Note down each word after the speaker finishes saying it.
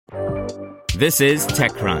This is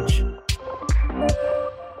TechCrunch.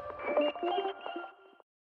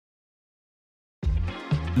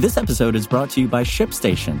 This episode is brought to you by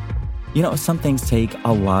ShipStation. You know, some things take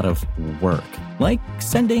a lot of work, like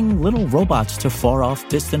sending little robots to far-off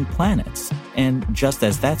distant planets. And just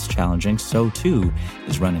as that's challenging, so too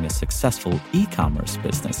is running a successful e-commerce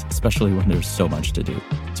business, especially when there's so much to do.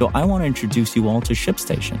 So I want to introduce you all to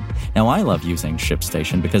ShipStation. Now, I love using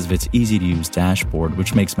ShipStation because of its easy-to-use dashboard,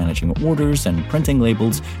 which makes managing orders and printing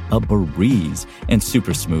labels a breeze and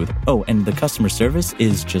super smooth. Oh, and the customer service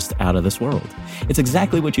is just out of this world. It's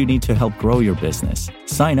exactly what you need to help grow your business.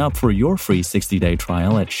 Sign up for your free 60-day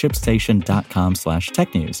trial at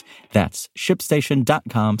shipstation.com/technews. That's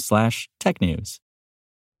shipstation.com/technews.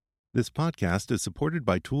 This podcast is supported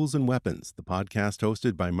by Tools and Weapons, the podcast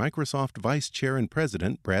hosted by Microsoft Vice Chair and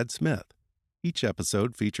President Brad Smith. Each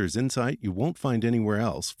episode features insight you won't find anywhere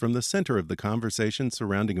else from the center of the conversation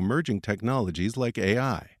surrounding emerging technologies like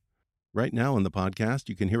AI. Right now in the podcast,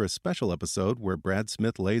 you can hear a special episode where Brad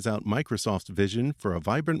Smith lays out Microsoft's vision for a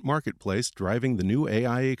vibrant marketplace driving the new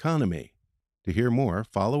AI economy. To hear more,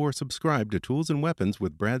 follow or subscribe to Tools and Weapons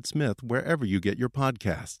with Brad Smith wherever you get your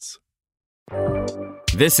podcasts.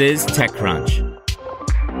 This is TechCrunch.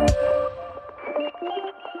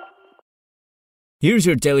 Here's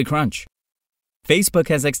your Daily Crunch. Facebook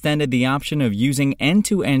has extended the option of using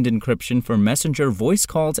end-to-end encryption for Messenger voice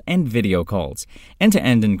calls and video calls.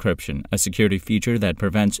 End-to-end encryption, a security feature that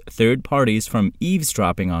prevents third parties from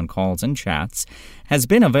eavesdropping on calls and chats, has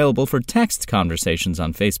been available for text conversations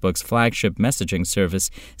on Facebook's flagship messaging service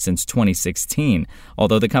since 2016.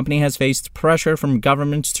 Although the company has faced pressure from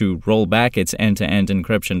governments to roll back its end-to-end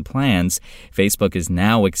encryption plans, Facebook is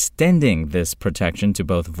now extending this protection to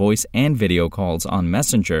both voice and video calls on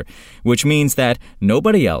Messenger, which means that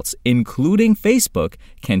nobody else, including Facebook,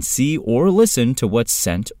 can see or listen to what's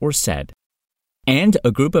sent or said. And a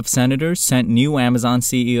group of senators sent new Amazon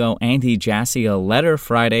CEO Andy Jassy a letter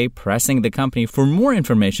Friday pressing the company for more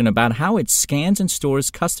information about how it scans and stores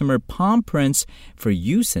customer palm prints for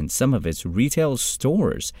use in some of its retail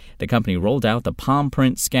stores. The company rolled out the palm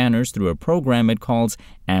print scanners through a program it calls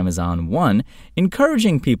Amazon One,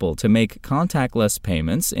 encouraging people to make contactless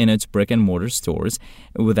payments in its brick-and-mortar stores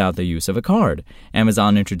without the use of a card.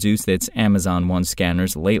 Amazon introduced its Amazon One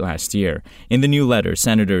scanners late last year. In the new letter,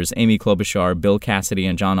 Senators Amy Klobuchar, Bill Cassidy,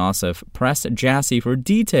 and Jon Ossoff pressed Jassy for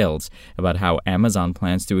details about how Amazon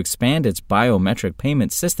plans to expand its biometric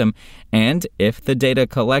payment system and if the data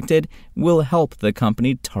collected will help the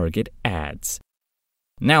company target ads.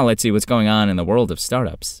 Now let's see what's going on in the world of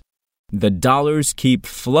startups. The dollars keep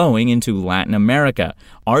flowing into Latin America.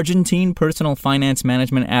 Argentine personal finance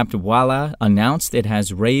management app Ualá announced it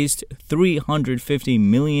has raised $350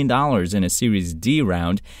 million in a Series D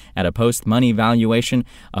round at a post-money valuation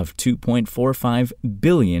of $2.45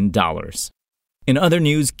 billion. In other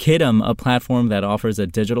news, Kidum, a platform that offers a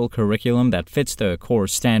digital curriculum that fits the core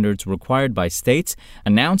standards required by states,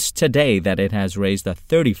 announced today that it has raised a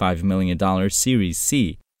 $35 million Series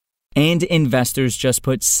C. And investors just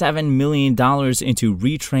put $7 million into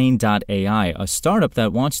Retrain.ai, a startup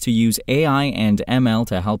that wants to use AI and ML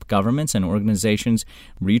to help governments and organizations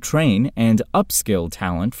retrain and upskill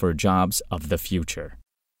talent for jobs of the future.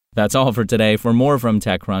 That's all for today. For more from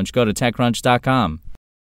TechCrunch, go to TechCrunch.com.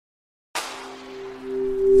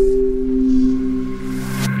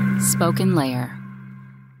 Spoken Layer.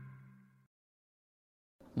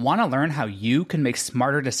 Want to learn how you can make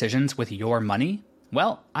smarter decisions with your money?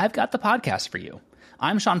 Well, I've got the podcast for you.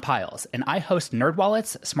 I'm Sean Piles, and I host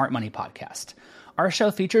NerdWallet's Smart Money Podcast. Our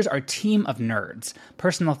show features our team of nerds,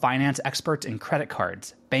 personal finance experts in credit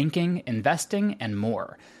cards, banking, investing, and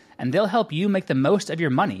more. And they'll help you make the most of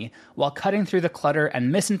your money while cutting through the clutter and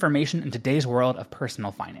misinformation in today's world of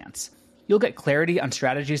personal finance. You'll get clarity on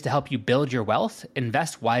strategies to help you build your wealth,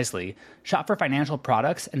 invest wisely, shop for financial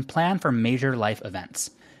products, and plan for major life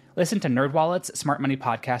events. Listen to NerdWallet's Smart Money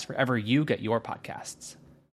Podcast wherever you get your podcasts.